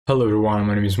Hello everyone,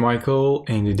 my name is Michael,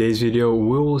 and in today's video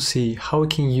we will see how we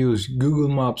can use Google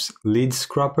Maps lead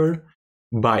scraper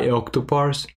by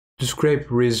Octoparse to scrape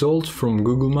results from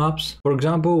Google Maps. For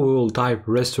example, we will type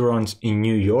restaurants in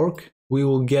New York. We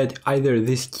will get either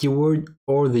this keyword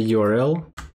or the URL,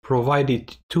 provide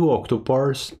it to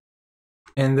Octoparse,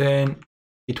 and then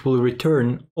it will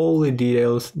return all the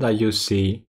details that you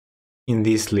see in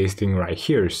this listing right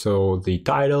here. So the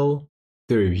title,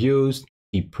 the reviews,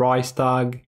 the price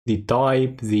tag, the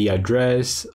type, the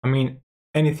address,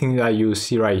 anything that you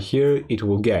see right here, it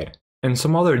will get. And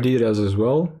some other details as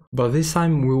well, but this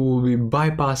time we will be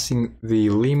bypassing the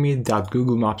limit that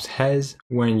Google Maps has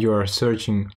when you are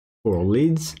searching for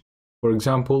leads. For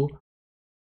example,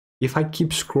 if I keep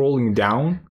scrolling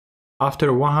down,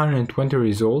 after 120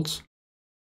 results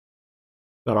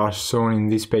that are shown in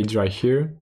this page right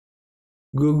here,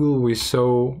 Google will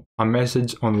show a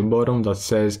message on the bottom that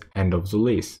says end of the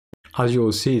list. As you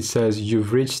will see, it says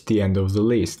you've reached the end of the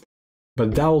list.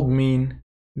 But that would mean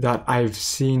that I've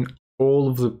seen all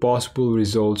of the possible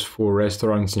results for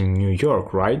restaurants in New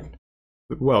York, right?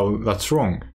 Well, that's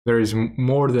wrong. There is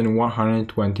more than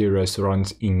 120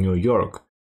 restaurants in New York.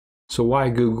 So why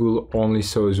Google only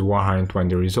shows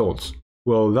 120 results?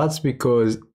 Well, that's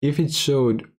because if it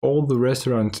showed all the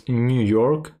restaurants in New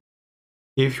York,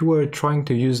 if you were trying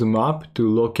to use the map to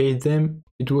locate them,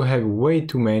 it will have way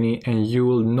too many and you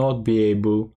will not be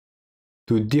able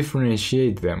to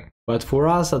differentiate them. But for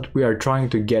us that we are trying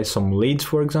to get some leads,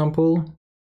 for example,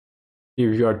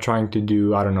 if you are trying to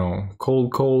do,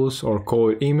 cold calls or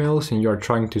cold emails and you are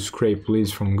trying to scrape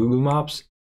leads from Google Maps,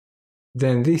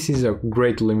 then this is a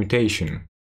great limitation.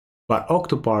 But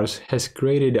Octoparse has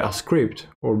created a script,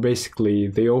 or basically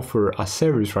they offer a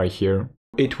service right here.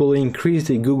 It will increase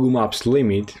the Google Maps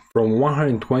limit from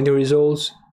 120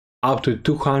 results up to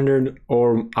 200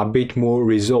 or a bit more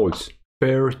results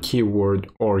per keyword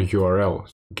or URL.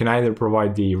 You can either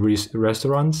provide the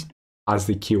restaurants as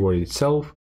the keyword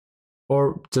itself,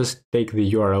 or just take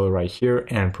the URL right here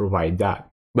and provide that.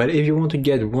 But if you want to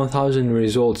get 1000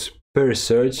 results per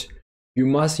search, you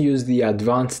must use the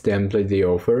advanced template they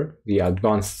offer, the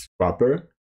advanced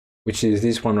scraper, which is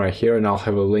this one right here, and I'll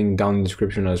have a link down in the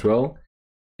description as well.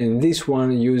 And this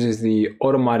one uses the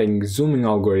automatic zooming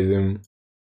algorithm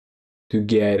to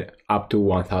get up to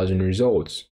 1000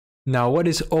 results. Now, what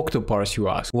is Octoparse, you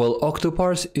ask? Well,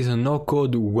 Octoparse is a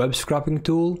no-code web scraping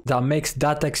tool that makes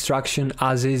data extraction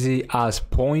as easy as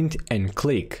point and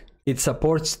click. It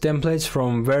supports templates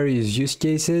from various use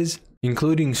cases,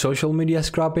 including social media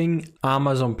scrapping,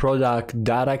 Amazon product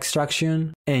data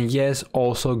extraction, and yes,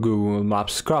 also Google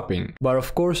Maps scrapping. But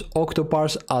of course,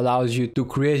 Octoparse allows you to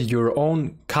create your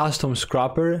own custom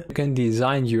scraper. You can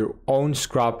design your own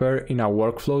scraper in a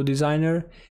workflow designer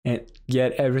and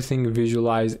get everything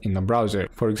visualized in a browser.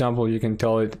 For example, you can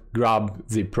tell it grab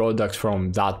the products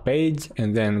from that page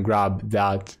and then grab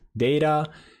that data,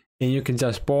 and you can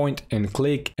just point and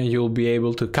click and you'll be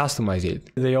able to customize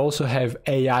it. They also have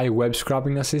AI web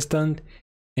scraping assistant,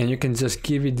 and you can just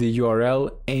give it the URL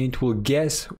and it will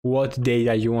guess what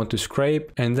data you want to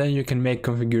scrape, and then you can make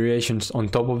configurations on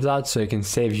top of that, so it can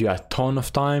save you a ton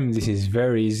of time. This is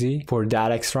very easy for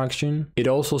data extraction. It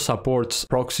also supports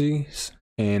proxies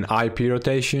and IP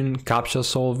rotation, CAPTCHA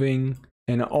solving,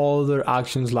 and all other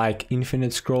actions like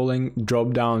infinite scrolling,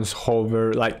 drop downs,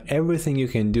 hover, like everything you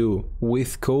can do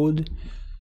with code,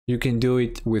 you can do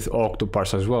it with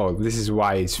Octoparse as well. This is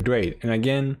why it's great. And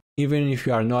again, even if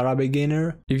you are not a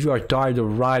beginner, if you are tired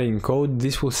of writing code,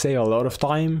 this will save a lot of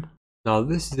time. Now,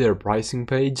 this is their pricing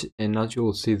page, and as you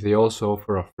will see, they also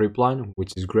offer a free plan,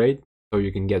 which is great. So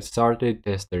you can get started,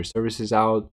 test their services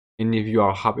out, and if you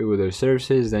are happy with their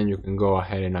services, then you can go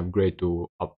ahead and upgrade to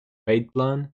a paid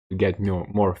plan to get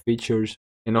more features.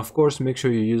 And of course, make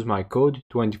sure you use my code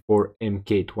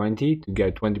 24MK20 to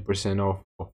get 20% off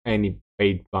of any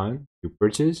paid plan you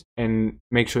purchase. And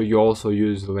make sure you also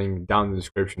use the link down in the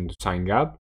description to sign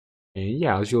up. And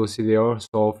yeah, as you'll see, they also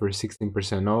offer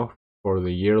 16% off for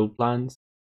the yearly plans.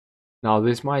 Now,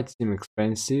 this might seem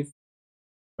expensive,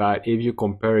 but if you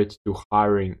compare it to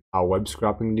hiring a web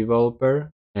scraping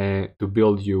developer and to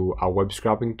build you a web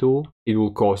scraping tool, it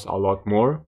will cost a lot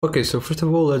more. Okay, so first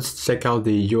of all, let's check out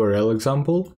the URL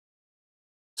example.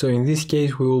 So in this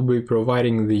case, we will be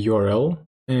providing the URL,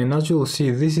 and as you'll see,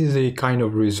 this is the kind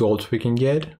of results we can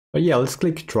get. But yeah, let's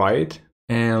click try it,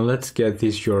 and let's get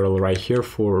this URL right here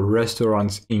for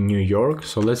restaurants in New York.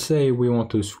 So let's say we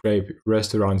want to scrape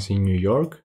restaurants in New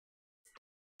York.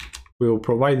 We will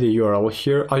provide the URL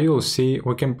here. As you'll see,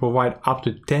 we can provide up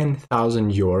to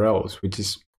 10,000 URLs, which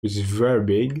is very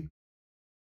big.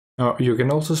 Now you can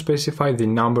also specify the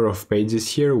number of pages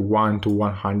here, 1 to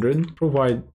 100,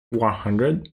 provide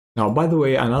 100. Now, by the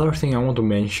way, another thing I want to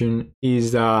mention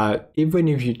is that even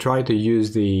if you try to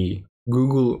use the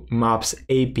Google Maps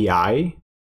API,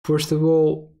 first of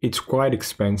all, it's quite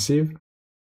expensive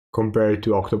compared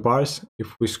to Octoparse.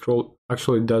 If we scroll,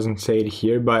 actually it doesn't say it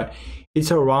here, but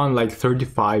it's around like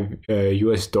 35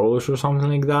 US dollars or something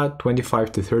like that,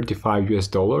 25 to 35 US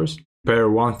dollars per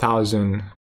 1000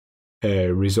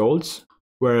 results,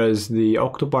 whereas the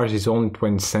Octoparse is only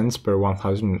 20 cents per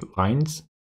 1000 lines,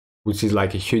 which is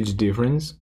like a huge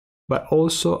difference. But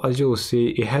also, as you'll see,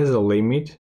 it has a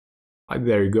limit.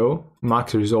 There you go,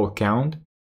 max result count.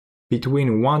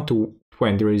 Between 1 to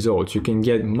 20 results, you can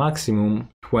get maximum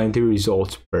 20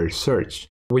 results per search,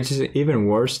 which is even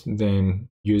worse than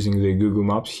using the Google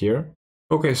Maps here.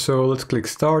 Okay, so let's click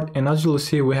start, and as you'll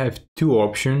see, we have two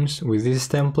options with this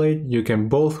template. You can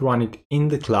both run it in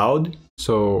the cloud,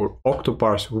 so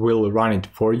Octoparse will run it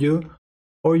for you,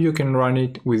 or you can run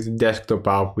it with the desktop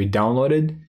app we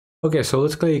downloaded. Okay, so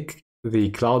let's click the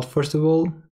cloud first of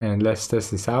all, and let's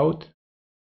test this out.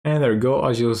 And there you go,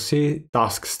 as you'll see,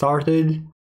 task started.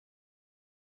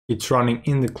 It's running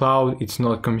in the cloud, it's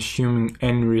not consuming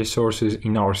any resources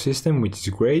in our system, which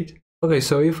is great. Okay,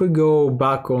 so if we go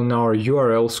back on our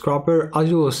URL scrapper, as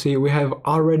you will see, we have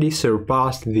already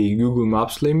surpassed the Google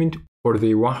Maps limit for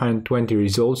the 120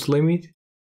 results limit,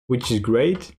 which is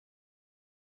great.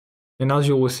 And as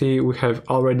you will see, we have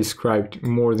already scraped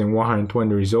more than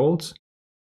 120 results.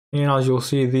 And as you'll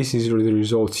see, this is the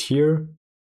results here.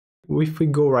 If we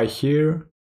go right here,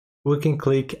 we can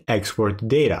click export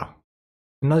data.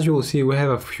 And as you will see, we have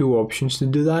a few options to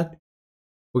do that.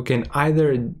 We can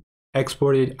either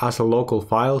export it as a local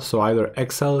file, so either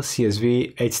Excel,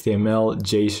 CSV, HTML,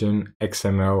 JSON,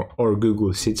 XML, or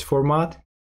Google Sheets format.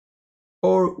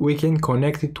 Or we can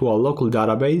connect it to a local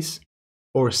database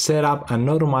or set up an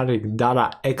automatic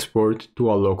data export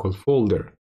to a local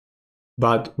folder.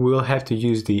 But we'll have to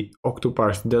use the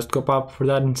Octoparse desktop app for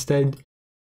that instead.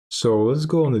 So let's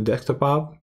go on the desktop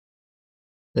app.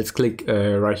 Let's click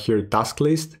right here, task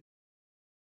list.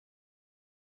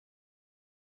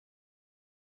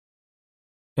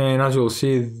 And as you'll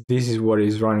see, this is what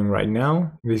is running right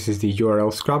now. This is the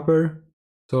URL scrapper.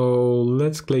 So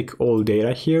let's click all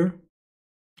data here.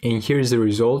 And here's the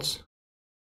results.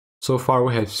 So far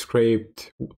we have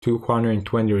scraped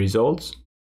 220 results.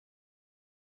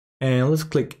 And let's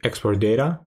click export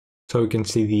data so we can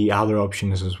see the other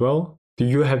options as well.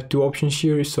 You have two options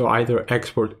here, so either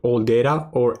export all data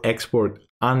or export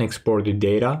unexported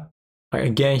data.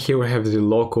 Again, here we have the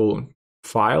local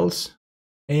files,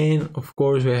 and of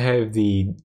course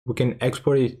we can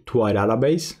export it to a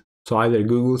database, so either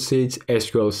Google Sheets,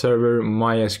 SQL Server,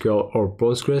 MySQL, or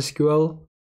PostgreSQL.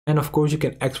 And of course you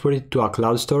can export it to a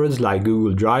cloud storage like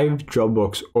Google Drive,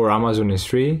 Dropbox, or Amazon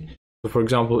S3. So for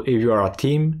example, if you are a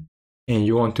team and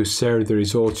you want to share the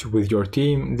results with your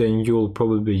team, then you'll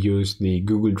probably use the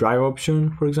Google Drive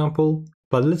option, for example.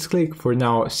 But let's click for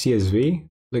now CSV,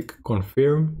 click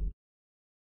confirm,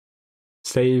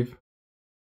 save,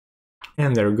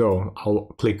 and there we go. I'll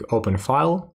click open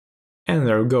file, and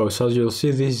there we go. So as you'll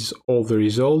see, this is all the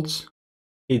results.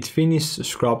 It finished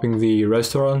scrapping the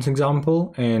restaurants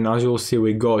example, and as you'll see,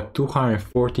 we got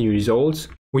 240 results,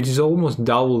 which is almost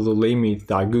double the limit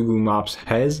that Google Maps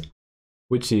has,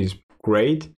 which is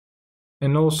great.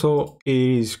 And also it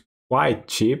is quite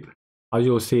cheap. As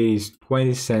you'll see, it's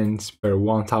 20 cents per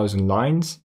 1000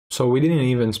 lines. So we didn't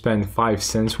even spend 5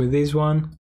 cents with this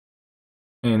one.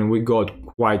 And we got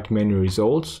quite many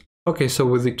results. Okay, so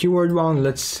with the keyword one,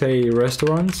 let's say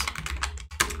restaurants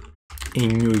in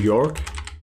New York.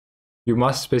 You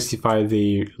must specify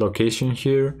the location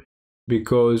here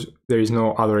because there is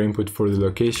no other input for the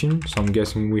location. So I'm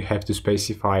guessing we have to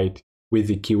specify it with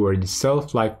the keyword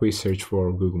itself, like we search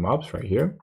for Google Maps right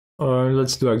here.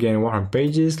 Let's do again 100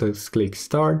 pages. Let's click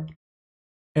start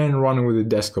and run with the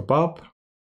desktop app.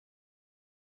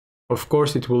 Of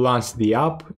course, it will launch the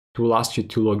app. It will ask you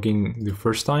to log in the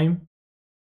first time.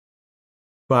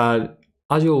 But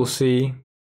as you will see,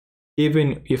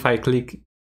 even if I click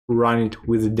run it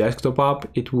with the desktop app,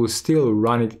 it will still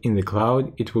run it in the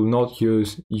cloud. It will not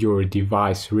use your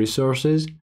device resources,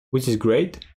 which is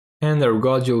great. And there we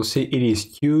go, you'll see it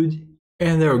is queued.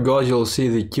 And there we go, you'll see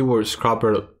the keyword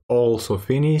scrapper also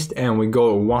finished, and we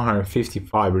got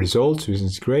 155 results, which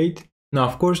is great. Now,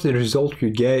 of course, the result you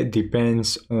get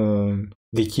depends on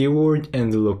the keyword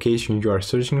and the location you are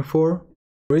searching for.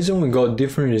 The reason we got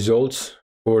different results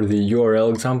for the URL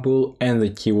example and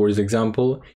the keywords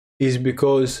example is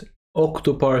because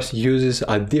Octoparse uses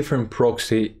a different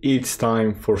proxy each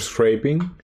time for scraping.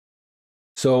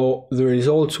 So the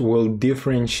results will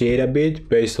differentiate a bit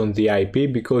based on the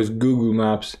IP because Google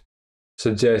Maps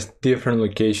suggests different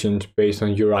locations based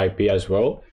on your IP as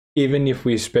well, even if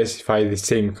we specify the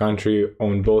same country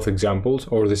on both examples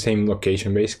or the same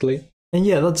location basically. And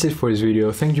yeah, that's it for this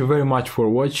video. Thank you very much for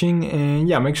watching, and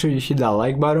yeah, make sure you hit that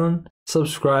like button,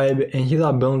 subscribe, and hit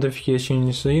that bell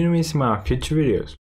notification so you don't miss my future videos.